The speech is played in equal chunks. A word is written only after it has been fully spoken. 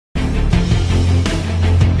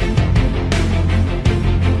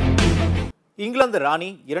இங்கிலாந்து ராணி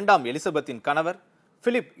இரண்டாம் எலிசபெத்தின் கணவர்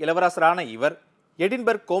பிலிப் இளவரசரான இவர்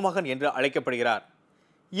எடின்பர்க் கோமகன் என்று அழைக்கப்படுகிறார்.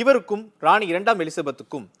 இவருக்கும் ராணி இரண்டாம்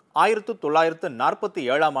எலிசபெத்துக்கும்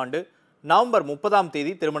 1947 ஆண்டு நவம்பர்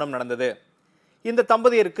 30 திருமணம் நடந்தது. இந்த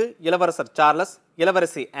தம்பதியருக்கு இளவரசர் சார்லஸ்,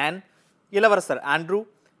 இளவரசி ஆன், இளவரசர் ஆண்ட்ரூ,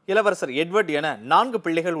 இளவரசர் எட்வர்ட் என 4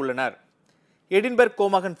 பிள்ளைகள் உள்ளனர். எடின்பர்க்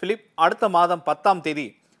கோமகன் பிலிப் அடுத்த மாதம் 10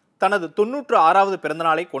 தனது 96வது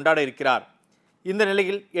பிறந்தநாளை கொண்டாட இருக்கிறார். இந்த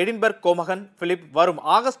நிலையில் எடின்பர்க் கோமகன் பிலிப் வரும்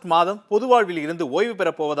ஆகஸ்ட் மாதம் பொது வாழ்வில் இருந்து ஓய்வு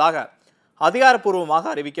பெறப் போவதாக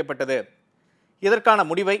அதிகாரப்பூர்வமாக அறிவிக்கப்பட்டது. இதற்கான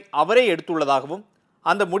முடிவை அவரே எடுத்துள்ளதாகவும்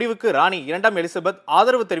அந்த முடிவுக்கு ராணி இரண்டாம் எலிசபெத்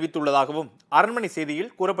ஆதரவு தெரிவித்துள்ளதாகவும் அரண்மனை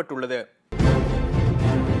செய்தியில் கூறப்பட்டுள்ளது.